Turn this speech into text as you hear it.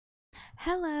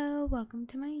Hello, welcome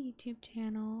to my YouTube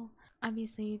channel.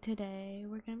 Obviously today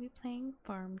we're gonna be playing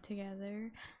farm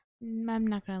together. I'm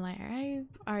not gonna lie, I've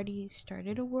already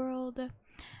started a world,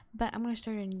 but I'm gonna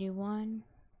start a new one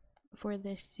for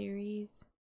this series,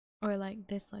 or like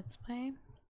this let's play.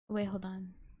 Wait, hold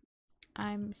on,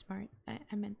 I'm smart.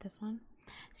 I meant this one.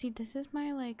 See, this is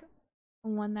my like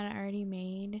one that I already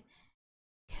made,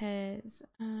 because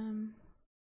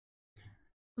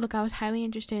look, I was highly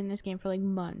interested in this game for like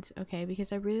months, okay,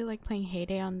 because I really like playing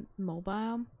Heyday on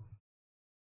mobile.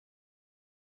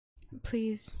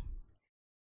 Please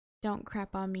don't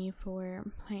crap on me for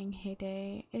playing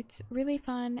Heyday. It's really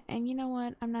fun, and you know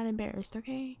what? I'm not embarrassed,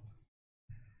 okay?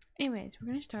 Anyways, we're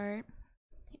gonna start,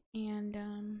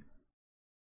 and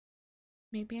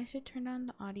maybe I should turn down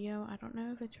the audio. I don't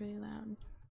know if it's really loud.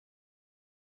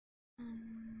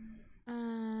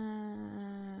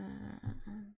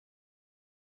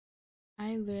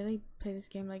 I literally played this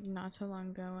game like not so long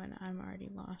ago, and I'm already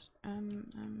lost.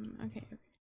 Okay.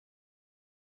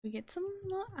 We get some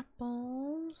little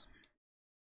apples.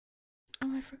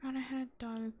 Oh, I forgot I had a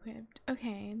dog equipped.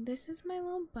 Okay, this is my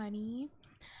little bunny.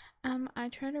 I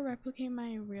try to replicate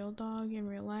my real dog in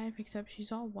real life, except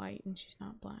she's all white and she's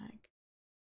not black.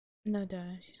 No,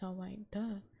 duh, she's all white,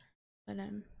 duh. But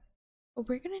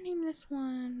we're gonna name this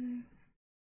one.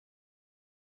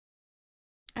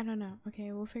 I don't know.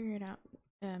 Okay, we'll figure it out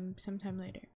sometime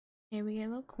later. Okay, we get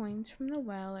little coins from the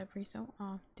well every so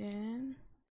often.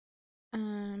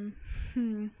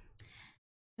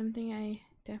 Something I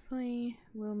definitely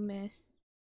will miss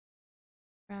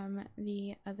from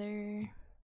the other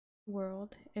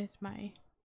world is my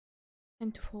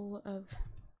tank full of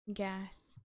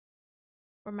gas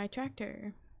for my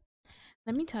tractor.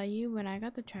 Let me tell you, when I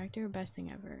got the tractor, best thing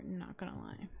ever, not gonna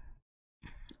lie.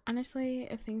 Honestly,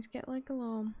 if things get like a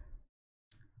little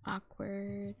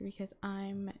awkward because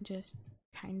I'm just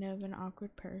kind of an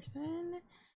awkward person,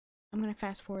 I'm gonna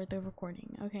fast forward the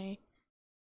recording, okay?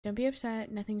 Don't be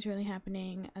upset, nothing's really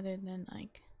happening other than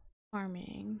like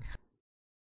farming.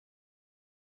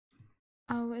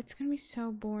 Oh, it's gonna be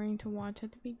so boring to watch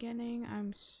at the beginning.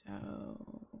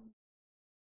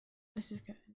 This is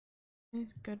good.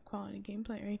 It's good quality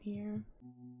gameplay right here.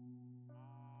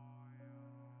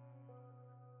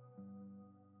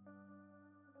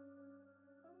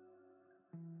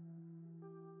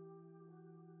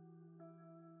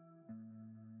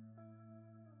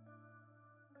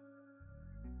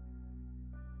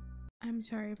 I'm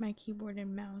sorry if my keyboard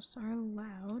and mouse are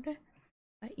loud,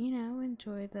 but you know,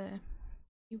 enjoy the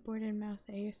keyboard and mouse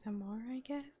ASMR, I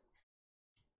guess.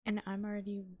 And I'm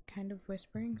already kind of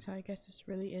whispering, so I guess this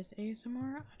really is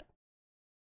ASMR.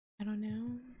 I don't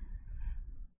know.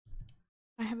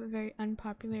 I have a very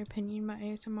unpopular opinion about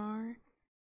ASMR.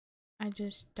 I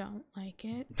just don't like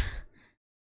it.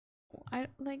 I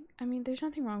mean, there's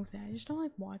nothing wrong with it. I just don't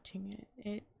like watching it.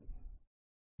 It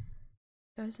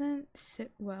doesn't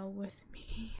sit well with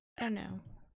me. I don't know.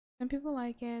 Some people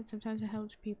like it, sometimes it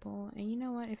helps people, and you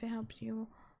know what? If it helps you,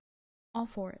 all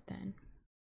for it then.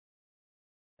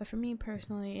 But for me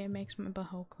personally, it makes my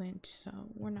butthole clench, so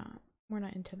we're not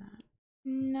into that.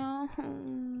 No,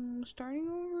 starting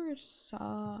over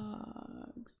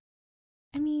sucks.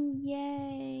 I mean,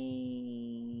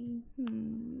 yay.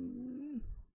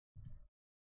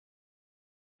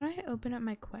 How do I open up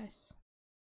my quests?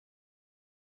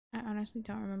 I honestly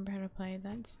don't remember how to play.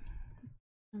 That's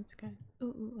good.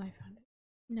 Ooh, I found it.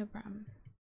 No problem.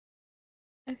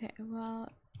 Okay,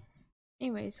 well,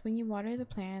 anyways, when you water the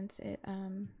plants, it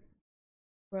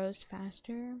grows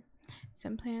faster.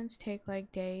 Some plants take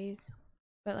like days,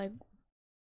 but like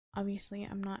obviously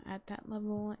I'm not at that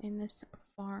level in this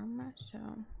farm, so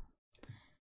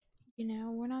you know,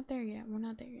 we're not there yet.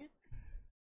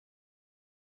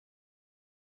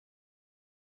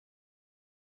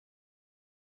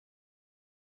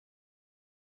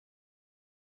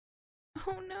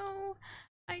 Oh no,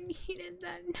 I needed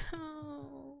that.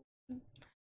 No,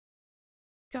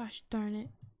 gosh darn it,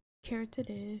 carrots it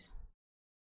is.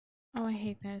 Oh, I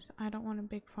hate this. I don't want a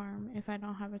big farm if I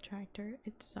don't have a tractor.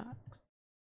 It sucks.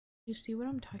 You see what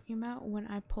I'm talking about when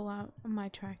I pull out my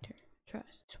tractor?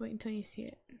 Trust. Wait until you see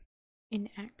it in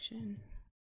action.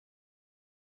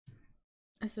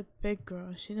 It's a big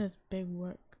girl. She does big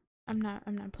work. I'm not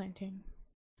planting.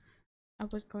 I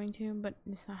was going to, but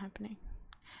it's not happening.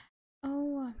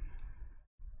 Oh,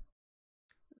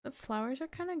 the flowers are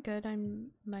kind of good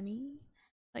on money.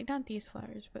 Like not these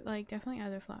flowers, but like definitely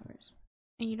other flowers.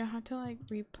 And you don't have to like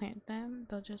replant them.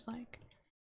 They'll just like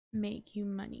make you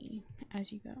money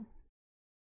as you go.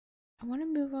 I want to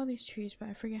move all these trees, but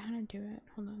I forget how to do it.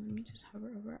 Hold on, let me just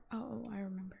hover over. Oh, I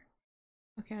remember.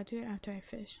 Okay, I'll do it after I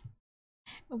fish.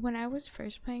 When I was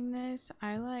first playing this,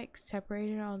 I like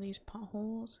separated all these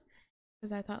potholes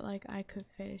because I thought like I could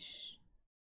fish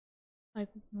like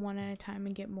one at a time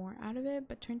and get more out of it,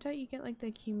 but turns out you get like the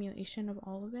accumulation of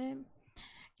all of it.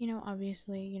 You know,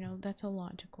 obviously, you know, that's a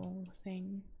logical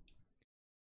thing.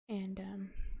 And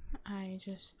I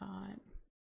just thought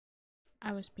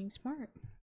I was being smart.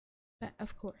 But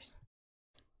of course,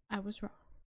 I was wrong.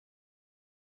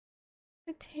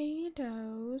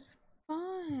 Potatoes,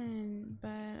 fun,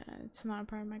 but it's not a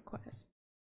part of my quest.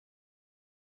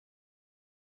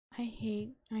 I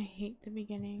hate the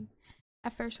beginning.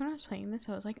 At first when I was playing this,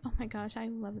 I was like, oh my gosh, I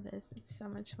love this. It's so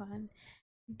much fun.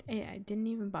 It didn't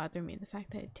even bother me the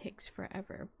fact that it takes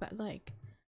forever, but like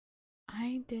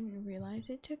I didn't realize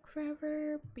it took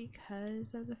forever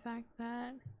because of the fact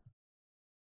that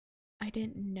I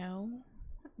didn't know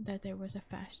that there was a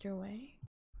faster way.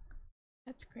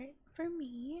 That's great for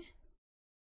me.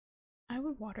 I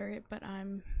would water it, but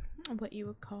I'm what you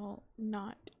would call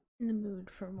not in the mood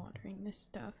for watering this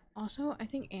stuff. Also, I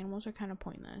think animals are kind of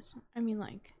pointless. I mean,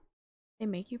 like, they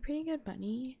make you pretty good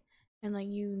money, and like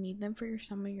you need them for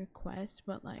some of your quests,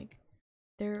 but like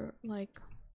they're like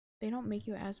they don't make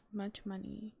you as much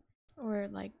money, or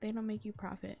like they don't make you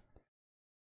profit.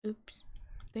 Oops,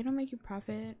 they don't make you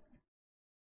profit.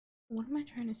 What am I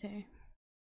trying to say?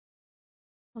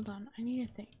 Hold on, I need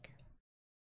to think.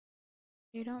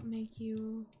 They don't make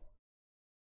you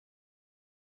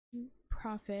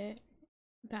profit.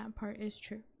 That part is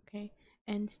true. Okay,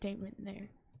 end statement there.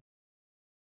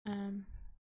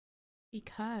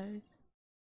 Because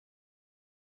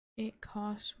it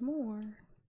costs more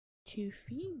to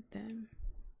feed them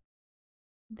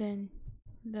than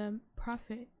the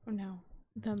profit, or no,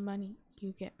 the money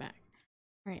you get back.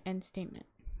 All right, end statement.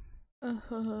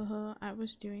 I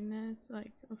was doing this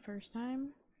like the first time,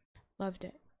 loved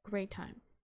it, great time.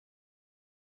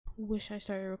 Wish I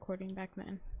started recording back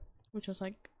then, which was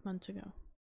like months ago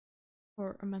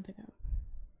or a month ago.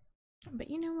 But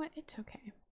you know what? It's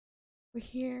okay. We're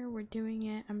here, we're doing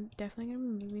it. I'm definitely gonna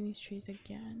be moving these trees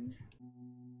again.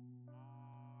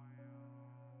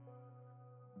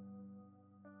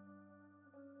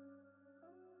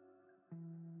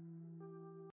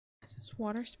 Is this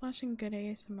water splashing good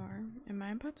ASMR? Am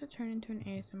I about to turn into an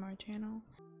ASMR channel?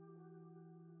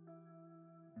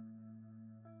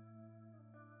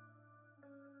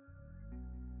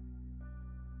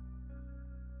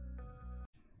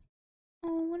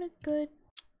 Oh, what a good...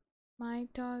 My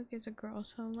dog is a girl,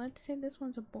 so let's say this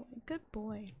one's a boy. Good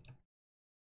boy.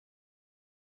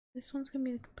 This one's gonna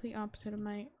be the complete opposite of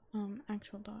my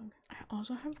actual dog. I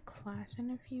also have class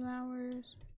in a few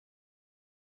hours,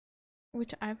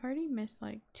 which I've already missed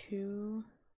like 2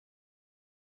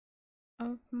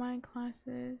 of my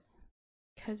classes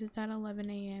because it's at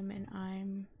 11 a.m. and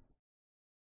I'm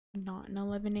not an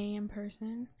 11 a.m.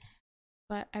 person.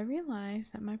 But I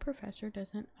realized that my professor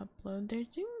doesn't upload their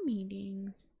Zoom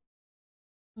meetings.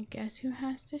 Well, guess who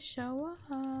has to show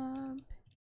up?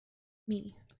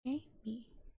 Me, okay? Me.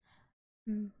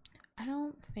 I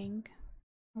don't think,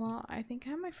 well, I think I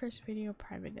have my first video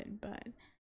privated, but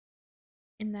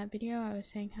in that video I was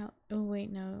saying how, oh wait,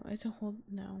 no, it's a whole,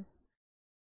 no.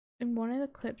 In one of the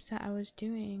clips that I was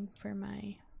doing for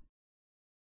my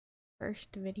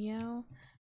first video,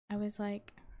 I was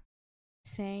like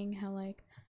saying how like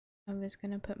I was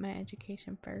gonna put my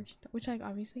education first, which like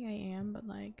obviously I am, but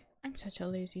like I'm such a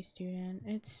lazy student.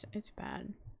 It's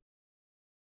bad.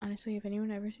 Honestly, if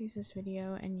anyone ever sees this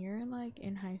video and you're like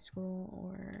in high school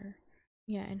or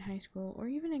yeah, in high school or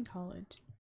even in college,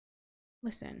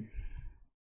 listen.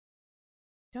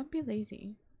 Don't be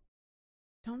lazy.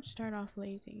 Don't start off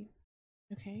lazy,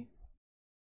 okay?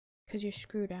 Because you're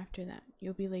screwed after that.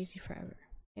 You'll be lazy forever.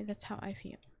 Okay, that's how I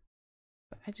feel.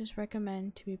 But I just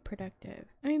recommend to be productive.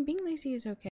 I mean, being lazy is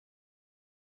okay,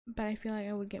 but I feel like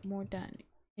I would get more done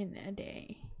in a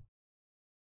day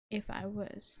if I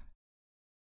was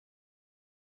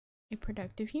a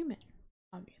productive human,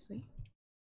 obviously.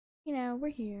 You know, we're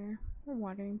here. We're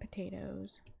watering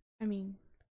potatoes. I mean,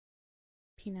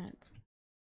 peanuts.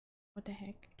 What the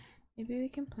heck? Maybe we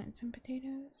can plant some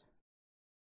potatoes.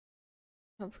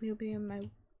 Hopefully it'll be in my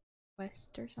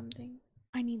quest or something.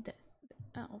 I need this.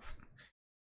 Oh,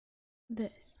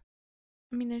 this.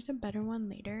 I mean, there's a better one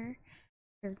later.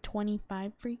 They're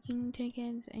 25 freaking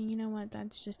tickets, and you know what?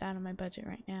 That's just out of my budget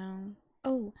right now.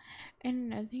 Oh,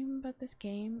 and another thing about this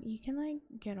game, you can like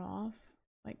get off,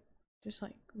 like just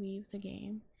like leave the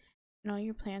game, and all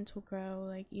your plants will grow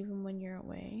like even when you're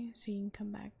away, so you can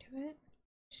come back to it.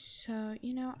 So,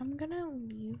 you know, I'm gonna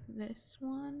leave this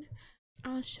one.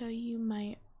 I'll show you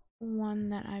my one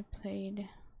that I played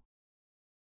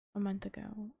a month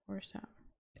ago or so.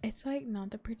 It's like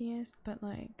not the prettiest, but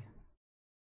like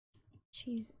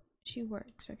she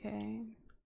works, okay?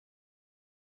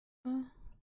 Oh,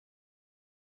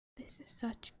 this is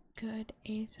such good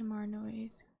ASMR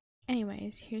noise.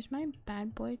 Anyways, here's my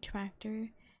bad boy tractor.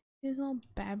 This little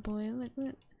bad boy,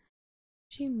 look,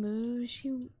 she moves,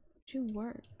 she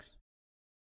works.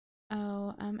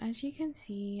 Oh, as you can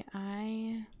see,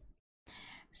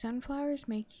 sunflowers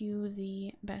make you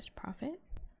the best profit,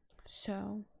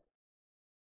 so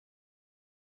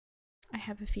I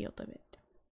have a field of it.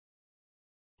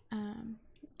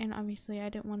 And obviously I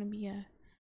didn't want to be a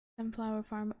sunflower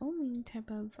farm only type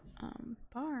of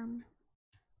farm,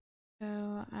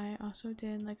 so I also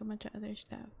did like a bunch of other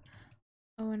stuff.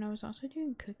 Oh, and I was also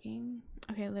doing cooking.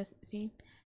 Okay, let's see.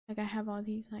 Like I have all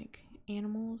these like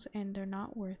animals and they're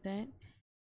not worth it.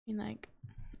 I mean, like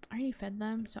I already fed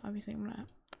them, so obviously I'm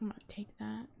gonna take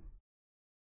that.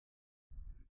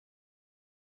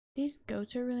 These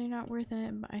goats are really not worth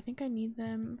it, but I think I need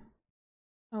them.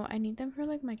 Oh, I need them for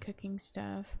like my cooking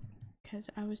stuff because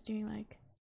I was doing like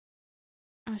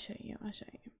I'll show you.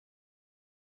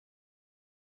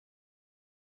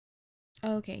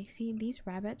 Okay, see these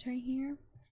rabbits right here?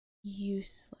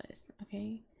 Useless,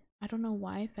 okay? I don't know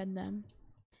why I fed them.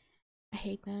 I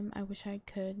hate them. I wish I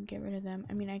could get rid of them.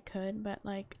 I mean, I could, but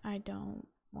like I don't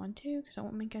want to because I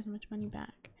won't make as much money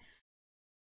back.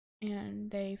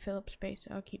 And they fill up space,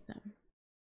 so I'll keep them.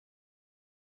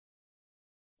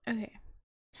 Okay,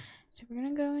 so we're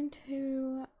gonna go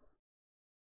into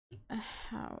a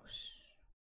house.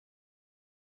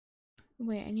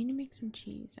 Wait, I need to make some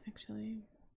cheese actually.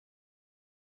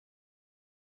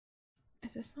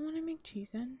 Is this the one I make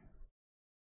cheese in?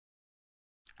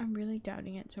 I'm really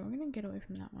doubting it, so we're gonna get away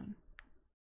from that one.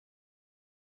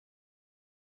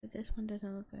 But this one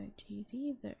doesn't look like cheese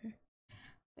either.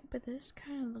 But this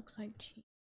kind of looks like cheese.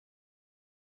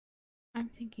 I'm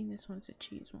thinking this one's a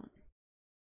cheese one.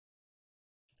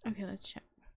 Okay, let's check.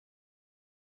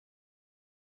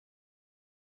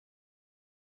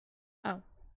 Oh.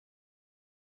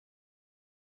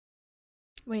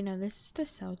 Wait, no, this is to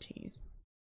sell cheese.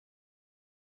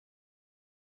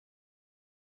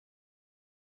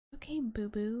 Okay,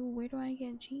 boo-boo, where do I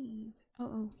get cheese?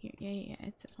 Oh, here. Yeah,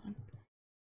 it's this one.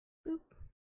 Boop.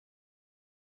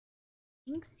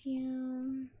 Thanks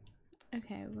you.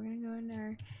 Okay, we're gonna go in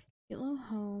our cute little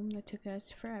home that took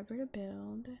us forever to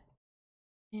build.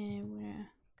 And we're gonna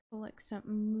collect some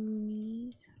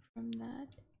moonies from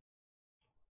that.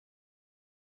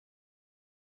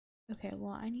 Okay,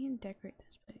 well, I need to decorate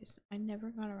this place. I never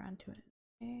got around to it.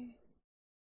 Okay.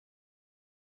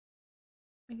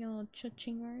 I get little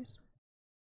cha-chingers.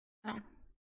 Oh,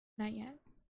 not yet.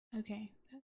 Okay.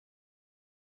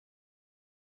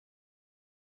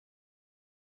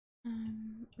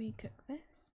 We cook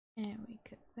this, and we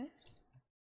cook this.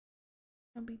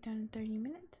 It'll be done in 30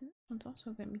 minutes, and this one's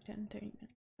also gonna be done in 30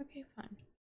 minutes. Okay, fun.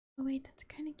 Oh wait, that's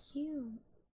kind of cute.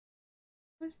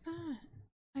 What's that?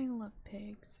 I love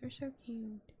pigs. They're so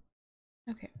cute.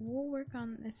 Okay, we'll work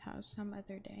on this house some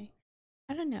other day.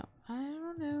 I don't know. I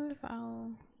don't know if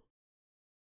I'll...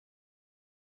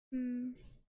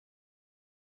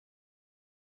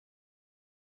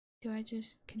 Do I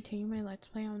just continue my let's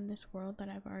play on this world that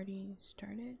I've already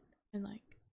started? And like,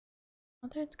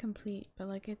 not that it's complete, but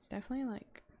like it's definitely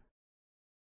like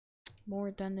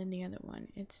more done than the other one.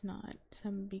 It's not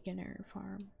some beginner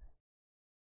farm.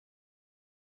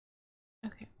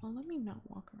 Okay, well let me not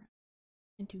walk around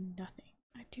and do nothing.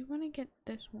 I do want to get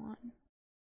this one.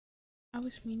 I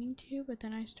was meaning to, but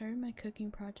then I started my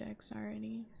cooking projects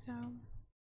already, so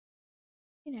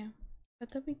you know,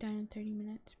 but they'll be done in 30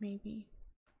 minutes maybe.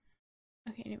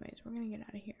 Okay, anyways, we're gonna get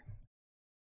out of here.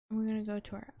 And we're gonna go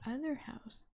to our other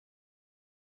house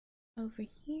over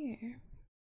here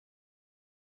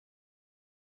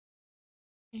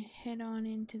and head on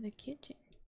into the kitchen.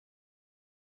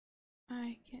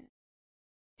 I can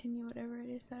continue whatever it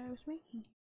is that I was making.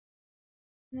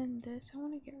 And then this I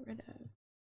want to get rid of.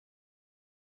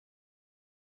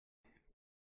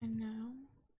 And now,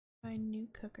 my new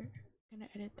cooker. I'm gonna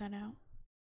edit that out.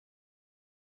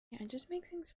 Yeah, it just makes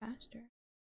things faster.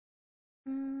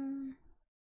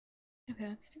 Okay,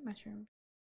 let's do mushrooms.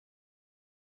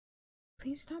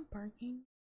 Please stop barking.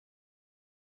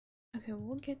 Okay,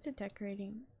 we'll get to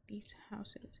decorating these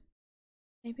houses.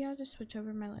 Maybe I'll just switch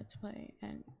over my let's play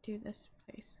and do this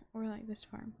place or like this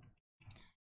farm.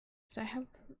 So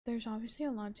there's obviously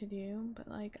a lot to do, but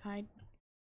like I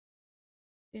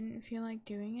didn't feel like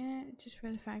doing it just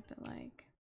for the fact that like,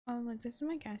 oh, like this is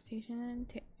my gas station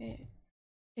and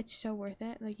it's so worth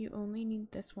it. Like you only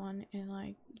need this one and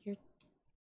like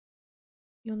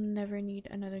you'll never need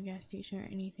another gas station or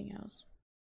anything else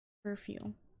for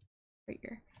fuel for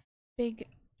your big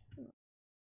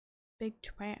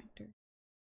tractor.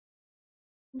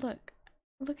 Look,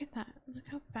 look at that. Look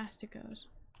how fast it goes.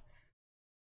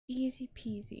 Easy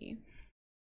peasy.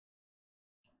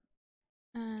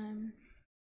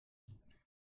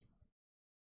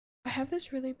 I have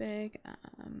this really big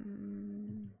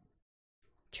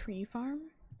tree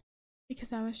farm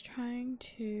because I was trying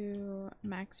to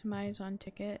maximize on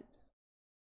tickets,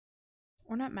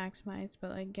 or not maximize,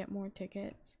 but like get more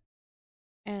tickets.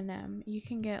 And you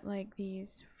can get like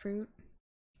these fruit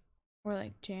or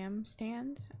like jam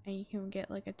stands, and you can get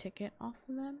like a ticket off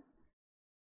of them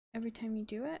every time you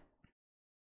do it.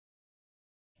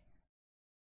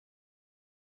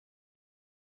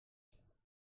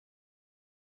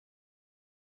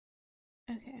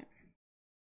 Okay.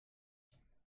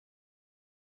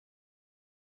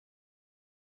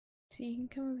 So you can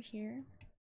come over here.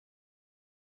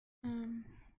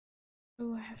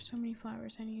 Oh, I have so many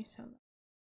flowers, I need to sell them.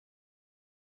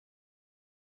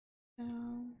 So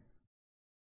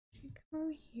you come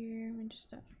over here and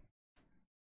just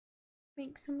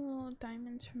make some little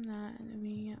diamonds from that, and then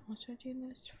we also do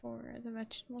this for the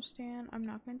vegetable stand. I'm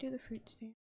not gonna do the fruit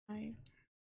stand. I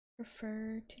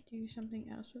prefer to do something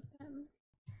else with them.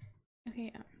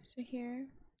 Okay, yeah. So here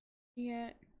you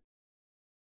get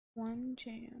one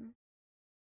jam.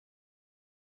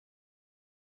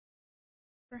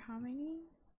 For how many?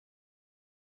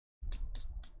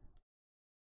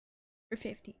 For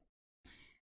 50.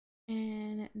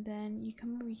 And then you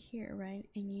come over here, right?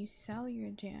 And you sell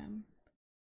your jam.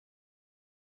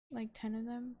 Like 10 of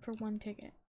them for one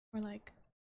ticket. Or like,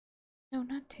 no,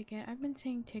 not ticket. I've been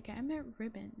saying ticket. I meant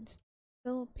ribbons.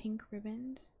 The little pink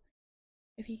ribbons.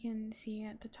 If you can see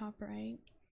at the top right.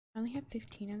 I only have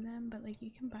 15 of them, but like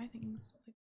you can buy things.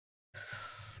 Like,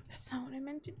 that's not what I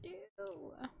meant to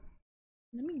do.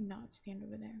 Let me not stand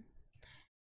over there.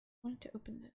 I wanted to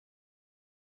open this.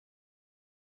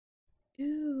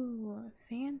 Ooh,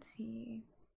 fancy.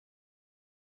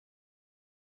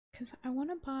 Because I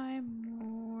want to buy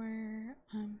more.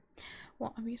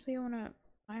 Well, obviously, I want to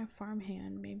buy a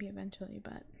farmhand maybe eventually,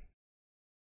 but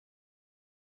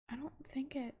I don't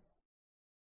think it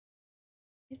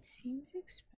seems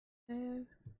expensive.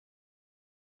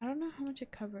 I don't know how much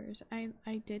it covers.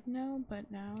 I did know,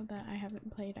 but now that I haven't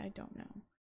played, I don't know.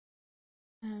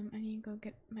 I need to go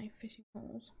get my fishing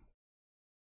poles.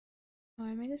 Oh,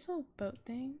 I made this little boat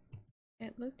thing.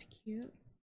 It looked cute.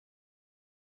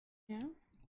 Yeah,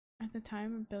 at the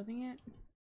time of building it,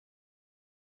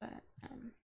 but I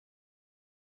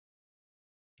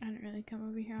don't really come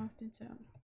over here often, so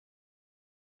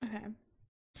okay.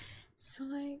 So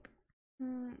like,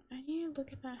 I need to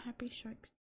look at that happy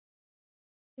sharks.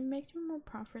 It makes me more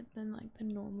profit than like the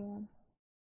normal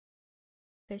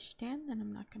fish stand. Then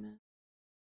I'm not gonna.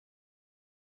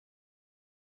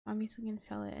 Obviously, gonna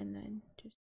sell it and then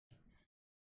just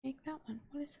make that one.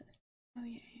 What is this? Oh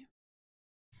yeah, yeah.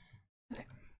 Okay.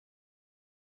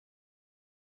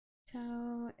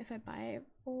 So if I buy it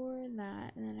for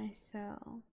that and then I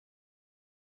sell,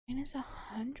 and it's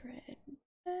 100.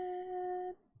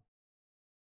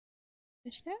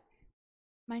 Fish stand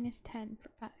 -10 for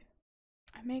 5.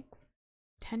 I make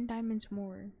 10 diamonds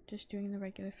more just doing the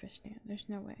regular fish stand. There's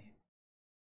no way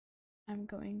I'm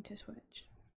going to switch.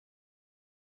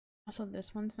 Also,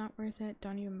 this one's not worth it.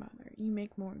 Don't even bother. You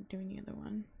make more doing the other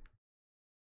one.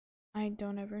 I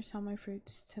don't ever sell my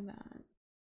fruits to that.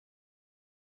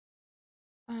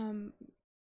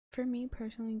 For me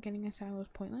personally, getting a silo is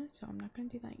pointless, so I'm not gonna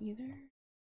do that either.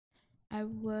 I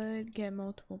would get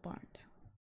multiple barns,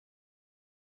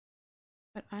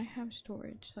 but I have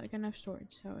storage, like enough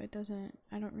storage, so it doesn't.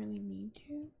 I don't really need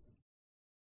to.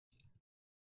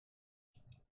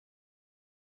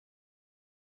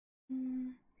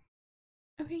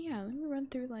 Okay, yeah. Let me run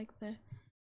through like the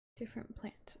different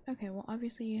plants. Okay, well,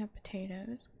 obviously you have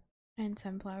potatoes and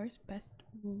sunflowers. Best.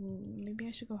 Ooh, maybe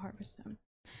I should go harvest them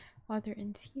while they're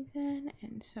in season,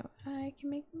 and so I can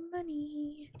make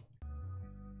money.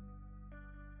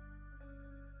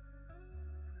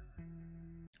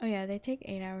 Oh yeah, they take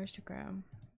 8 hours to grow.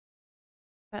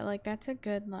 But like that's a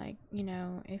good, like, you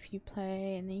know, if you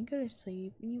play and then you go to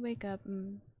sleep and you wake up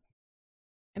and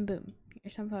boom,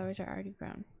 your sunflowers are already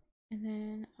grown. And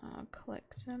then I'll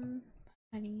collect some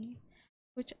honey,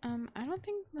 which I don't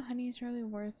think the honey is really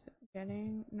worth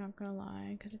getting, not gonna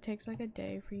lie, because it takes like a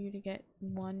day for you to get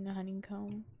one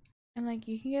honeycomb. And like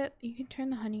you can turn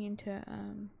the honey into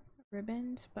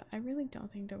ribbons, but I really don't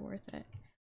think they're worth it.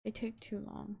 They take too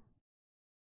long.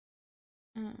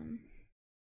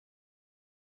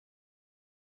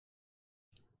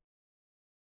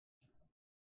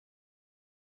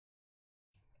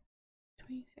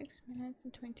 26 minutes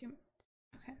and 22 minutes.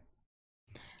 Okay.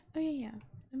 Oh yeah.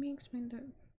 Let me explain the.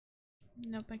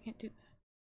 Nope, I can't do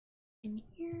that in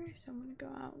here, so I'm gonna go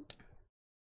out.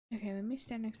 Okay, let me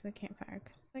stand next to the campfire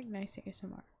because it's like nice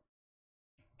ASMR.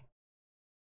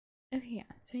 Okay, yeah.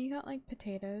 So you got like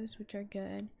potatoes, which are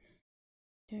good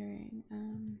during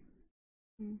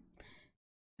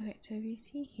Okay, so if you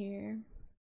see here,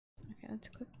 okay, let's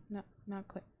click. No, not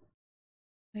click.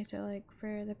 Okay, so like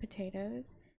for the potatoes,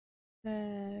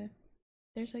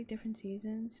 there's like different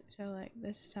seasons. So like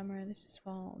this is summer, this is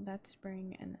fall, that's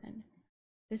spring, and then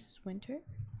this is winter.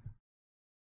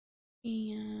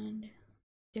 And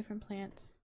different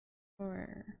plants,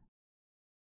 or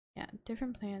yeah,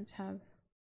 different plants have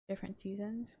different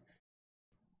seasons.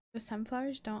 The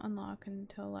sunflowers don't unlock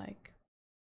until like,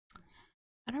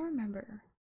 I don't remember.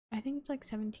 I think it's like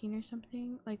 17 or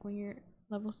something, like when you're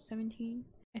level 17,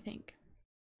 I think.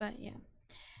 But yeah.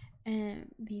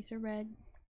 And these are red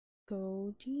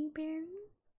goji berry.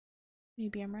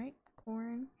 Maybe I'm right.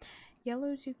 Corn.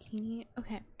 Yellow zucchini.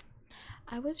 Okay.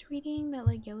 I was reading that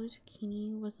like yellow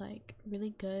zucchini was like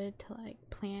really good to like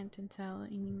plant and sell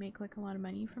and you make like a lot of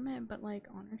money from it, but like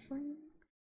honestly,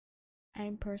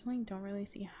 I personally don't really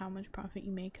see how much profit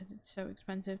you make because it's so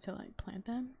expensive to like plant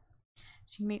them.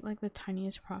 So you make like the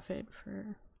tiniest profit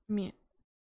for, I mean,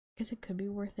 I guess it could be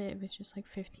worth it if it's just like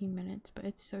 15 minutes, but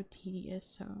it's so tedious,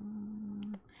 so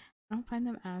I don't find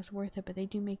them as worth it, but they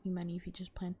do make you money if you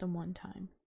just plant them one time.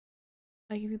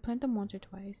 Like if you plant them once or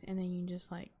twice and then you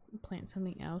just like plant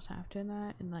something else after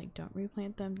that and like don't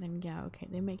replant them, then yeah, okay,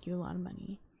 they make you a lot of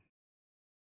money.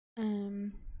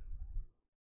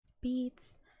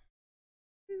 Beets.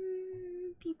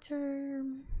 Beets are,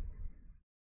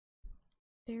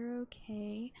 they're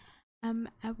okay.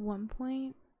 At one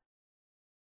point,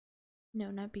 no,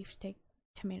 not beefsteak,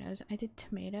 tomatoes. I did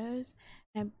tomatoes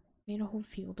and I made a whole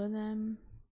field of them.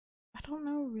 I don't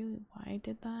know really why I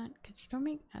did that because you don't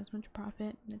make as much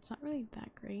profit and it's not really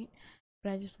that great,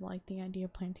 but I just like the idea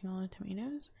of planting all the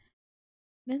tomatoes.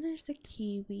 Then there's the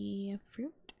kiwi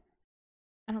fruit.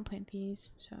 I don't plant these,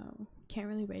 so can't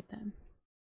really rate them.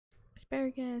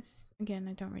 Asparagus, again,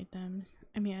 I don't rate them.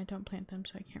 I mean, I don't plant them,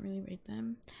 so I can't really rate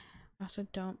them. I also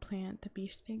don't plant the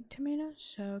beefsteak tomatoes,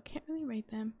 so can't really rate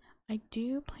them. I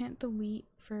do plant the wheat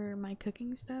for my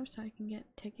cooking stuff so I can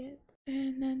get tickets.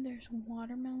 And then there's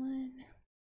watermelon.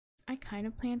 I kind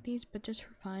of plant these, but just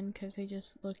for fun because they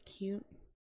just look cute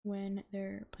when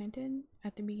they're planted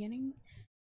at the beginning.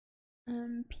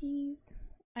 Peas.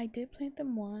 I did plant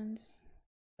them once,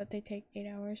 but they take 8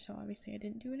 hours, so obviously I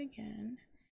didn't do it again.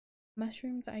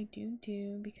 Mushrooms I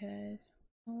do because,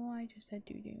 oh, I just said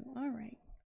do. Alright.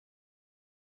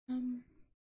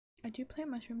 I do plant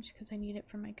mushrooms because I need it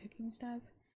for my cooking stuff.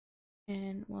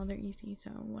 And well, they're easy, so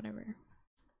whatever.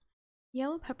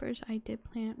 Yellow peppers I did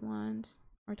plant once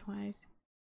or twice.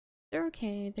 They're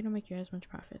okay, they don't make you as much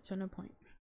profit, so no point.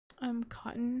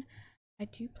 Cotton, I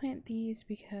do plant these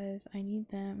because I need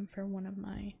them for one of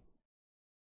my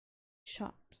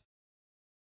shops.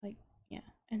 Like, yeah.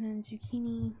 And then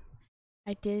zucchini,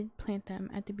 I did plant them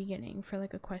at the beginning for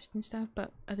like a quest and stuff,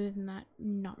 but other than that,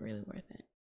 not really worth it.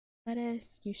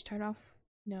 Lettuce, you start off,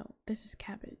 no, this is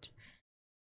cabbage.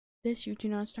 This you do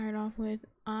not start off with.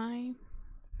 I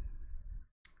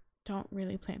don't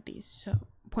really plant these, so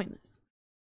pointless.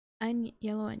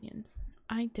 Yellow onions.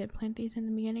 I did plant these in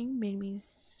the beginning, made me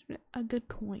a good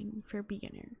coin for a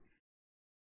beginner.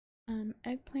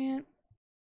 Eggplant.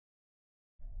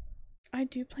 I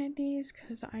do plant these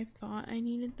because I thought I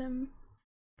needed them.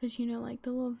 Because you know, like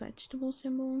the little vegetable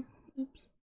symbol. Oops.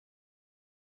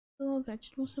 The little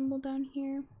vegetable symbol down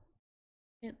here.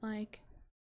 It like,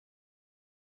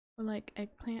 or like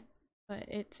eggplant, but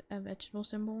it's a vegetable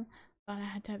symbol. Thought I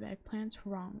had to have eggplants.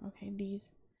 Wrong. Okay,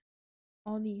 these,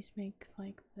 all these make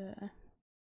like the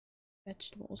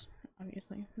vegetables,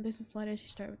 obviously. This is lettuce, you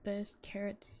start with this.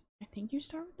 Carrots, I think you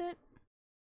start with it.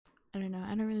 I don't know,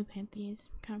 I don't really plant these,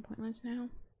 kind of pointless now.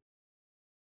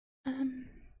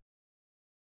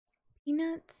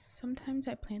 Peanuts, sometimes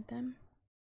I plant them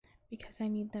because I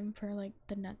need them for like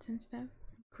the nuts and stuff.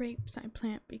 Grapes I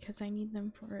plant because I need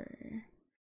them for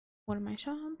one of my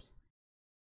shops.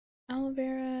 Aloe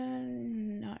vera,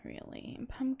 not really.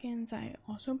 Pumpkins, I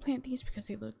also plant these because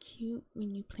they look cute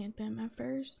when you plant them at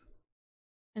first.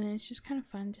 And then it's just kind of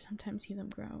fun to sometimes see them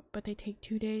grow. But they take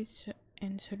 2 days,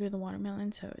 and so do the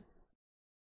watermelon, so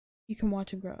you can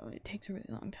watch it grow. It takes a really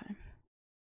long time.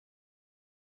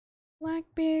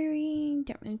 Blackberry,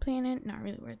 don't really plant it, not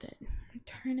really worth it.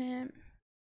 Turnip,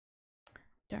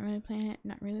 don't really plant it,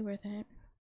 not really worth it.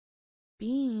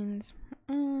 Beans,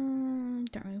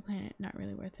 don't really plant it, not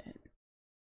really worth it.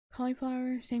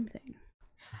 Cauliflower, same thing.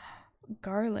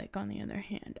 garlic, on the other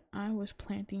hand, I was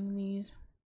planting these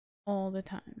all the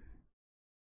time,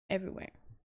 everywhere.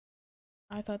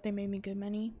 I thought they made me good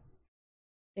money.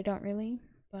 They don't really,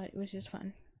 but it was just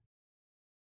fun.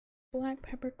 Black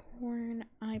peppercorn,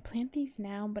 I plant these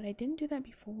now, but I didn't do that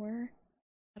before.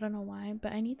 I don't know why,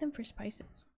 but I need them for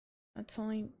spices. That's the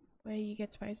only way you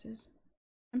get spices.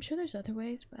 I'm sure there's other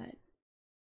ways, but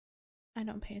I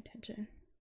don't pay attention.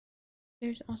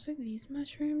 There's also these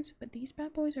mushrooms, but these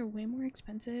bad boys are way more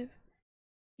expensive,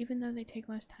 even though they take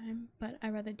less time, but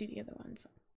I'd rather do the other ones.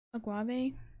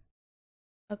 Agave.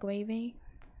 You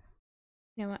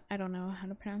know what? I don't know how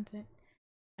to pronounce it.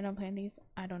 I don't plant these.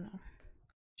 I don't know.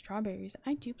 Strawberries.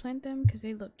 I do plant them because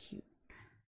they look cute.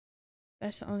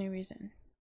 That's the only reason.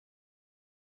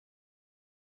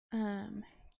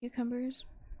 Cucumbers.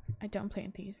 I don't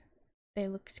plant these. They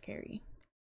look scary.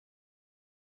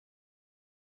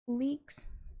 Leeks.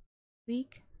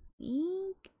 Leek.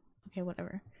 Okay,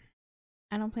 whatever.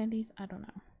 I don't plant these. I don't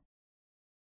know.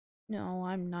 No,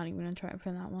 I'm not even gonna try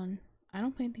for that one. I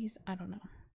don't plant these. I don't know.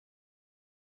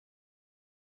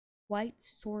 White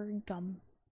sorghum.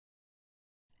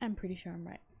 I'm pretty sure I'm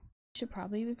right. I should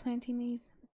probably be planting these,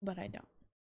 but I don't.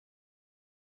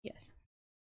 Yes.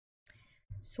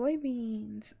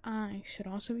 Soybeans. I should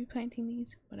also be planting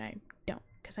these, but I don't,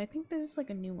 because I think this is like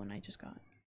a new one I just got.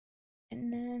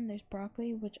 And then there's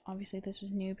broccoli, which obviously this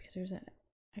was new because there's an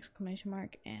exclamation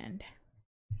mark, and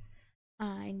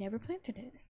I never planted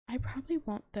it. I probably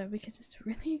won't though because it's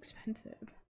really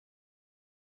expensive.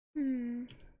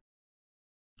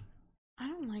 I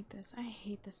don't like this. I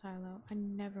hate the silo. I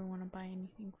never want to buy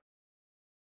anything.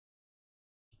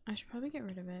 I should probably get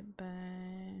rid of it, but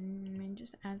it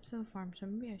just adds to the farm, so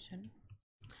maybe I shouldn't.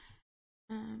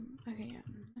 Okay, yeah.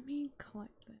 Let me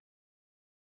collect this.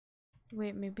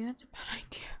 Wait, maybe that's a bad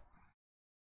idea.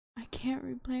 I can't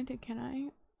replant it, can I?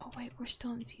 Oh wait, we're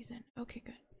still in season. Okay,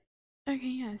 good. Okay,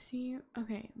 yeah, see?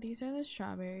 Okay, these are the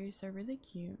strawberries. They're really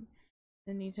cute.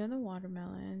 Then these are the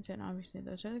watermelons, and obviously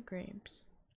those are the grapes.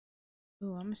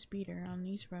 Ooh, I'm a speeder on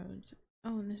these roads.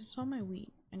 Oh, and this is all my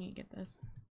wheat. I need to get this.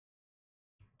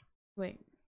 Wait.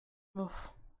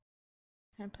 Oh.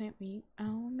 Can I plant wheat?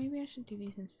 Oh, maybe I should do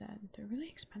these instead. They're really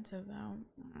expensive though.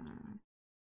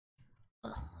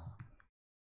 Ugh.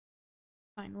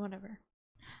 Fine, whatever.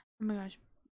 Oh my gosh.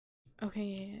 Okay,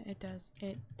 yeah, it does.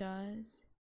 It does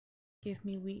give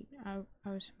me wheat. I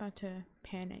was about to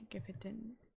panic if it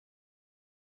didn't.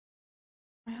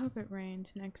 I hope it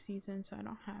rains next season so I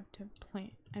don't have to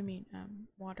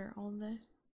water all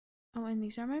this. Oh, and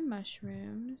these are my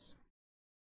mushrooms.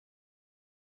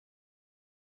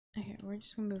 Okay, we're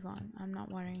just gonna move on. I'm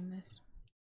not watering this.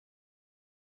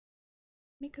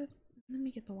 Let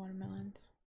me get the watermelons.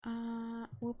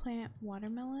 We'll plant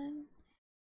watermelon.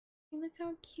 Look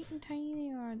how cute and tiny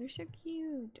they are. They're so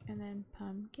cute. And then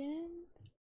pumpkins.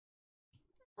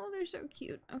 Oh, they're so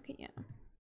cute. Okay, yeah.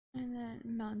 And then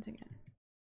melons again.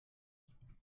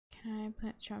 Can I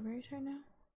plant strawberries right now?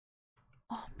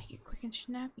 Oh, make it quick and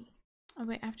snappy. Oh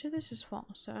wait, after this is fall,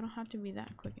 so I don't have to be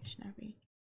that quick and snappy.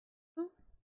 Oh,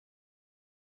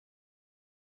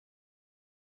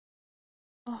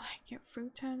 oh, I get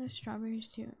fruits out of the strawberries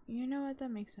too. You know what?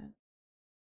 That makes sense.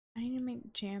 I need to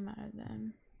make jam out of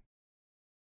them.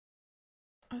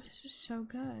 Oh, this is so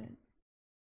good.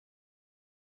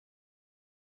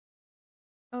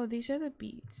 Oh, these are the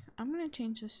beets. I'm gonna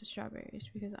change this to strawberries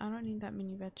because I don't need that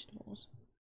many vegetables.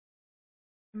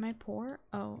 Am I poor?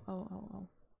 Oh.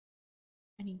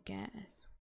 I need gas.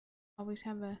 Always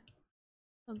have a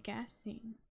gas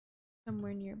thing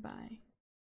somewhere nearby.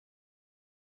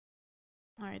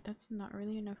 Alright, that's not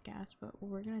really enough gas, but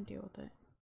we're gonna deal with it.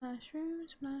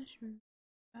 Mushrooms.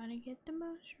 Gotta get the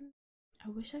mushrooms. I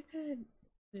wish I could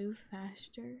move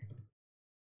faster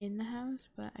in the house,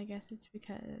 but I guess it's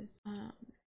because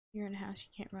you're in a house you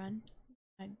can't run.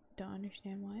 I don't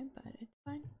understand why, but it's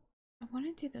fine. I want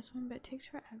to do this one, but it takes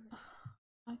forever.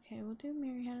 Okay, we'll do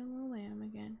Mary Had a Little Lamb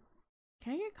again.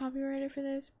 Can I get copyrighted for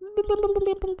this?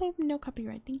 No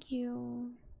copyright, thank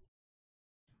you.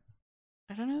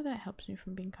 I don't know if that helps me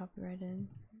from being copyrighted.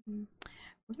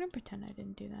 We're gonna pretend I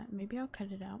didn't do that. Maybe I'll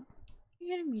cut it out. You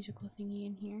get a musical thingy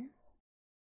in here.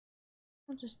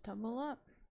 We'll just double up.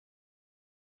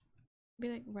 Be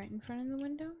like right in front of the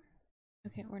window.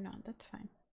 Okay, or not. That's fine.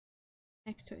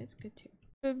 Next to it is good too.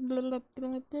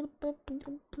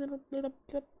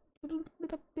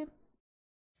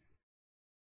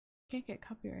 Can't get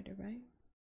copyrighted, right?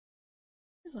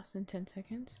 It was less than 10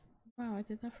 seconds. Wow, I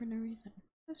did that for no reason.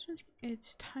 This one's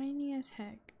it's tiny as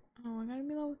heck. Oh, I gotta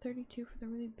be level 32 for the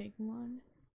really big one.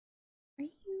 Are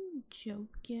you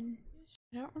joking?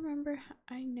 I don't remember.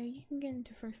 I know you can get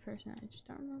into first person. I just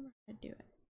don't remember how to do it.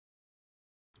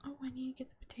 Oh, I need to get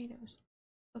the potatoes.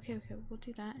 Okay, okay, we'll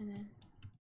do that and then.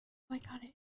 Oh, I got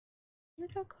it.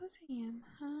 Look how close I am.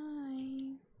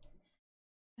 Hi.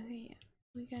 Okay, yeah.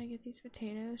 We gotta get these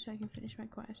potatoes so I can finish my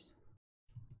quest.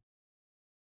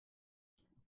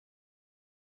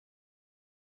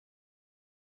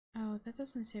 Oh, that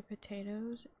doesn't say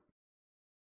potatoes.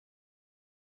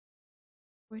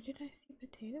 Where did I see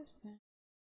potatoes then?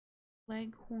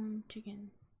 Leghorn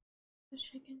chicken. The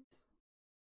chickens.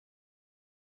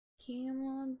 Come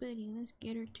on, buddy. Let's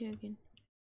get her chicken.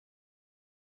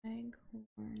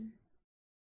 Leghorn.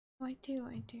 Oh, I do,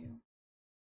 I do.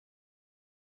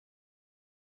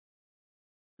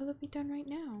 Oh, they'll be done right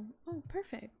now. Oh,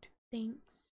 perfect.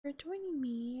 Thanks for joining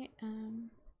me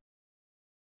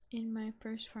in my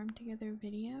first farm together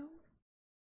video.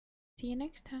 See you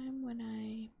next time when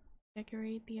I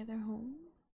decorate the other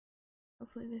homes.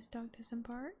 Hopefully this dog doesn't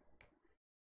bark.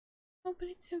 Oh, but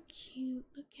it's so cute.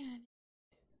 Look at it.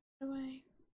 Anyway,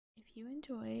 if you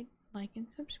enjoyed, like and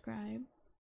subscribe.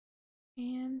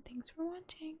 And thanks for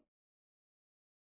watching.